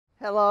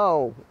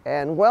Hello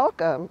and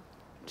welcome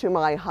to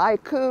my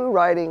haiku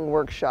writing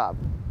workshop.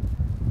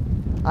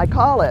 I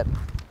call it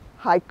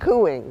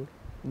Haikuing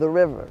the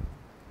River.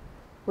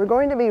 We're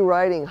going to be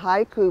writing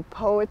haiku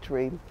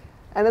poetry,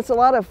 and it's a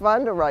lot of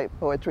fun to write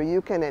poetry.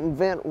 You can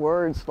invent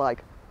words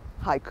like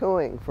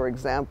haikuing, for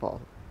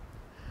example.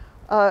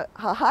 A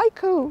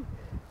haiku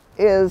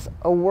is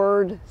a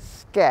word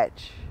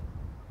sketch.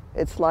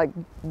 It's like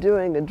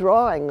doing a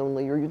drawing,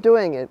 only you're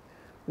doing it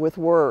with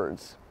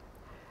words.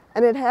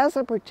 And it has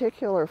a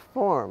particular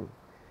form.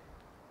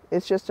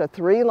 It's just a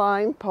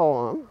 3-line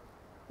poem.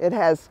 It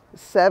has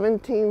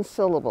 17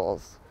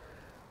 syllables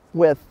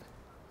with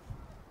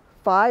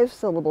 5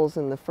 syllables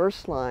in the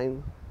first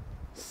line,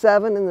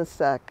 7 in the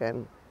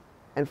second,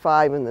 and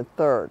 5 in the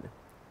third.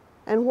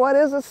 And what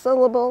is a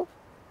syllable?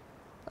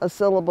 A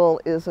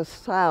syllable is a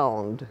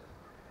sound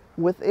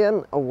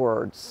within a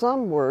word.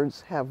 Some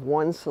words have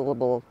 1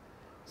 syllable,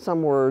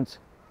 some words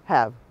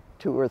have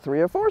 2 or 3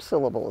 or 4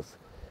 syllables.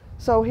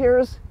 So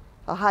here's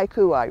a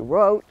haiku I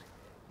wrote.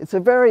 It's a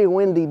very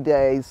windy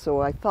day,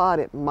 so I thought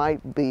it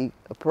might be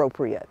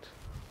appropriate.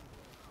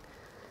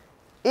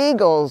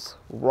 Eagles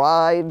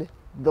ride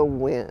the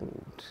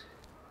wind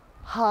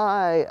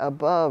high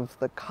above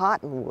the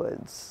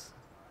cottonwoods,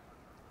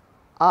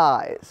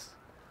 eyes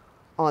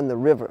on the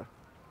river.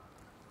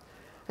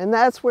 And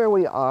that's where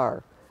we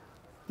are.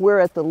 We're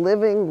at the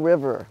Living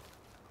River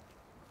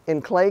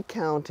in Clay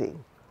County,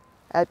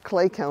 at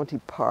Clay County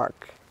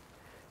Park.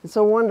 It's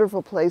a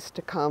wonderful place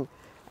to come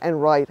and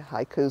write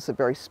haikus, a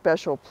very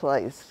special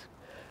place.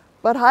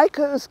 But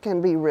haikus can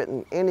be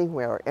written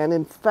anywhere, and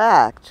in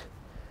fact,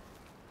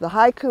 the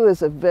haiku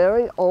is a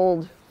very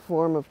old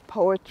form of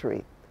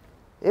poetry.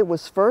 It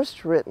was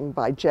first written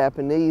by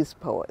Japanese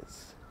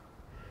poets.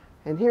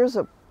 And here's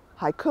a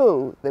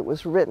haiku that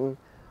was written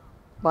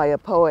by a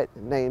poet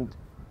named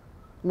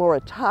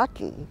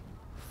Moritake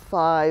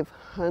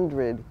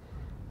 500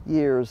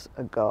 years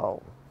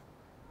ago.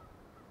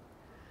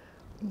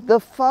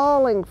 The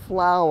falling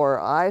flower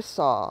I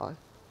saw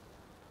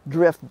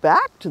drift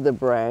back to the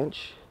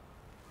branch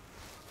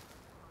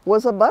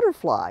was a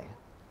butterfly.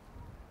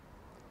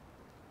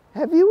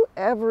 Have you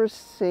ever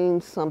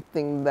seen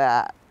something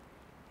that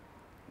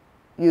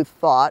you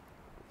thought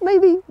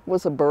maybe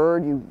was a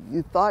bird?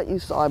 You thought you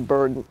saw a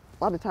bird. A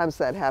lot of times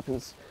that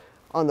happens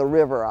on the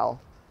river. I'll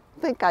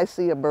think I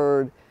see a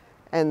bird,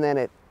 and then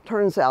it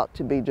turns out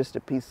to be just a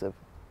piece of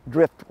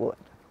driftwood.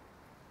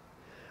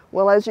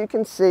 Well, as you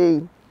can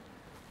see,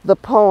 the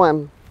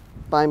poem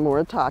by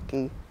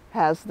Moritake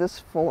has this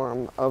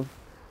form of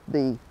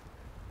the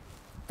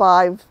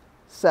 5,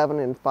 7,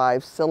 and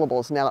 5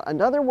 syllables. Now,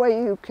 another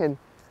way you can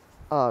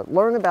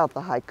learn about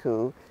the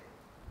haiku,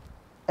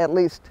 at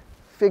least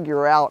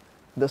figure out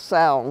the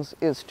sounds,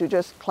 is to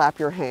just clap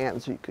your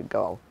hands. You could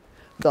go,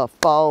 the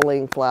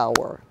falling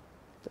flower,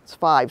 that's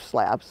 5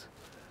 slaps.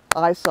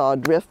 I saw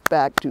drift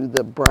back to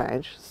the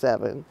branch,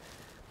 7,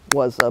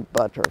 was a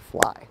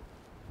butterfly,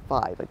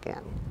 5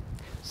 again.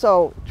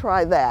 So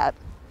try that.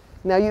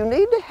 Now you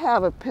need to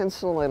have a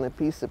pencil and a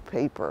piece of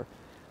paper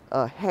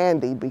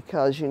handy,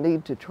 because you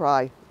need to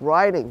try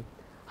writing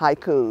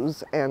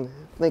haikus and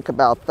think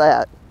about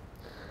that.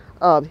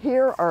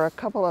 Here are a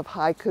couple of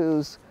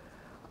haikus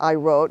I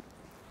wrote,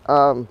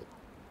 and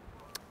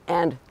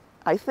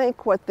I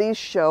think what these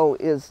show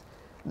is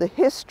the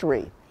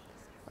history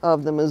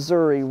of the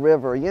Missouri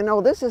River. You know,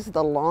 this is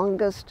the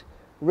longest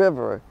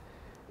river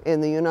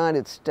in the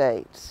United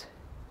States.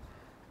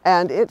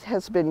 And it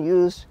has been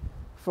used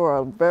for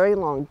a very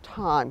long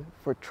time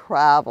for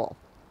travel.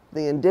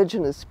 The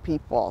indigenous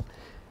people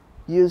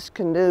used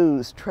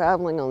canoes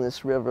traveling on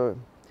this river,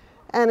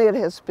 and it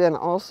has been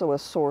also a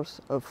source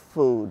of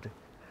food.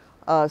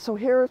 So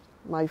here's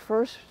my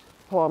first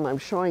poem I'm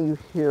showing you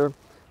here,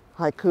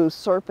 haiku,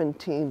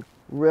 Serpentine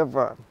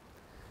River.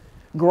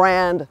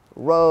 Grand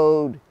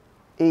road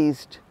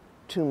east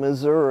to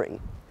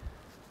Missouri,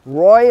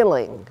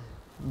 roiling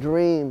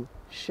dream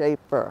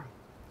shaper.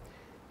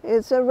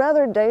 It's a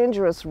rather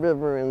dangerous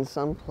river in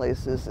some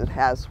places. It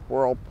has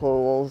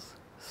whirlpools,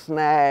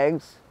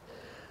 snags,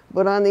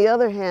 but on the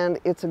other hand,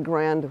 it's a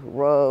grand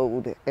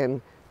road,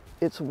 and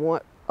it's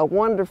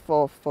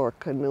wonderful for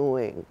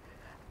canoeing.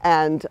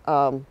 And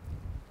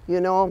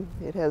you know,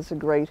 it has a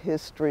great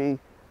history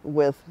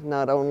with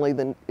not only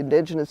the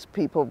indigenous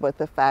people, but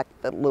the fact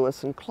that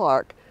Lewis and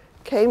Clark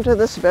came to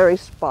this very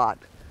spot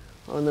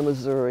on the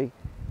Missouri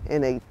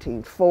in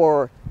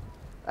 1804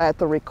 at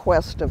the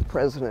request of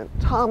President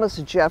Thomas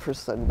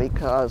Jefferson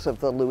because of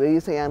the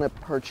Louisiana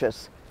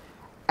Purchase,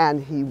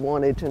 and he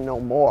wanted to know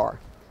more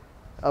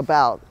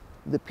about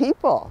the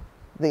people,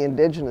 the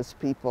indigenous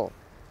people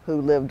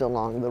who lived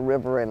along the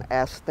river, and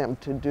asked them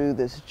to do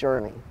this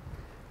journey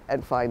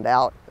and find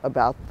out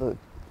about the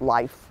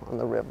life on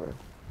the river.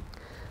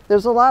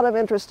 There's a lot of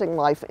interesting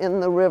life in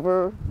the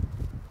river,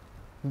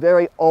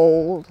 very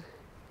old.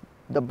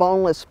 The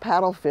boneless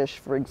paddlefish,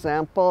 for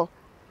example,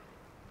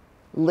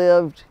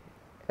 lived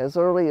as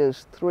early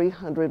as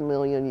 300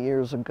 million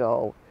years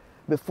ago,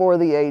 before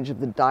the age of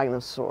the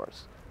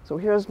dinosaurs. So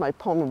here's my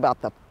poem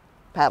about the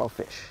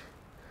paddlefish.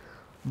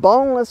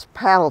 boneless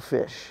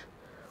paddlefish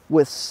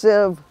with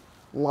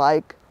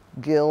sieve-like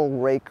gill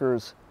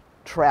rakers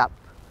trap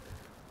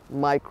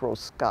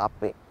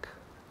microscopic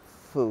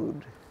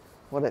food.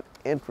 What an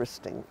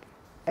interesting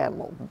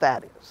animal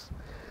that is.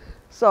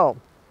 So,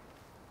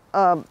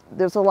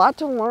 there's a lot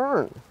to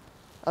learn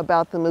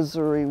about the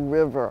Missouri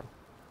River.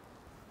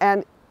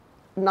 And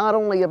not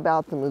only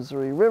about the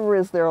Missouri River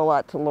is there a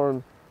lot to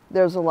learn,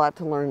 there's a lot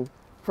to learn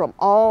from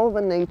all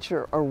the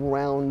nature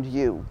around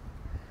you.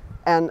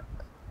 And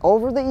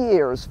over the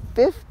years,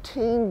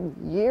 15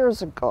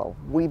 years ago,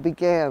 we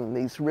began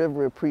these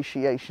River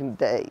Appreciation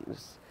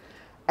Days.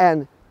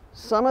 And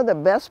some of the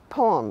best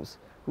poems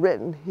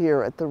written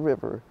here at the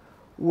river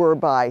were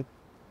by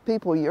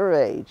people your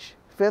age,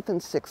 5th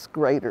and 6th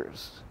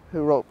graders,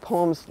 who wrote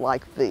poems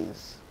like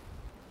these.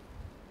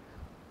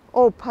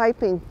 Oh,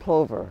 piping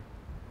plover,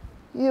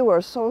 you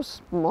are so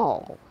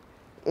small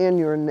in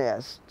your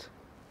nest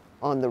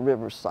on the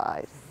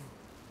riverside.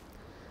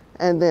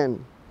 And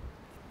then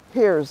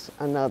here's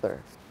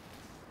another.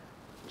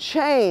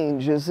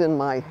 Change is in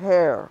my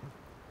hair,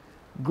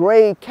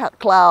 gray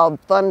cloud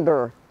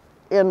thunder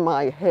in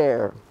my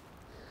hair.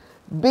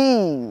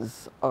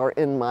 Bees are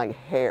in my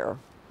hair.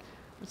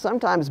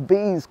 Sometimes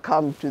bees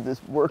come to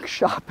this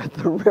workshop at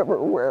the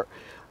river where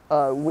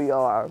we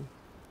are.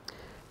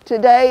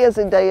 Today is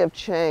a day of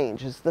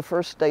change. It's the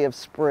first day of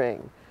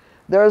spring.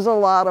 There's a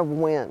lot of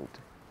wind,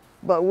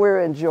 but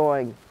we're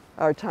enjoying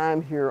our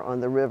time here on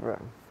the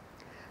river.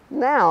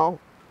 Now,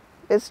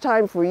 it's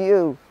time for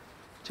you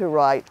to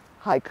write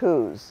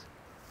haikus.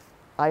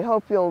 I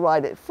hope you'll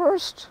write it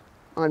first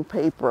on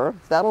paper.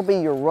 That'll be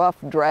your rough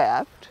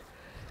draft.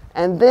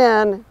 And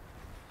then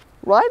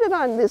write it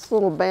on this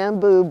little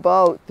bamboo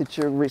boat that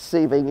you're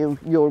receiving.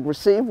 You'll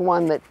receive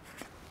one that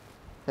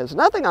has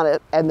nothing on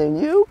it, and then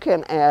you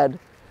can add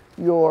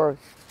your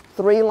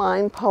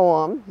 3-line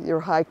poem,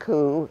 your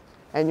haiku,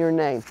 and your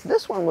name.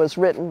 This one was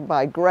written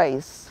by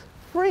Grace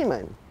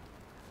Freeman,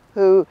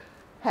 who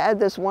had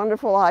this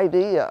wonderful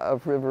idea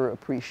of River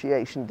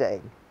Appreciation Day.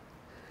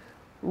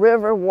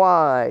 River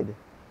wide,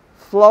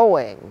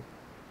 flowing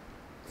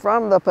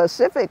from the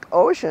Pacific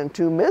Ocean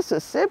to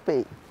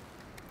Mississippi.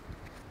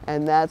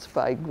 And that's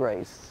by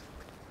Grace.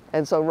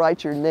 And so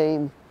write your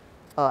name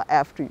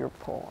after your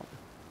poem.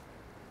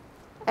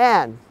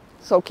 And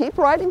so keep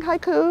writing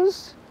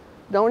haikus.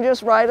 Don't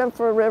just write them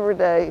for River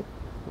Day.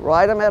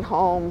 Write them at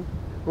home.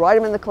 Write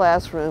them in the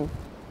classroom.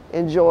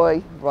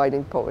 Enjoy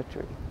writing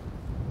poetry.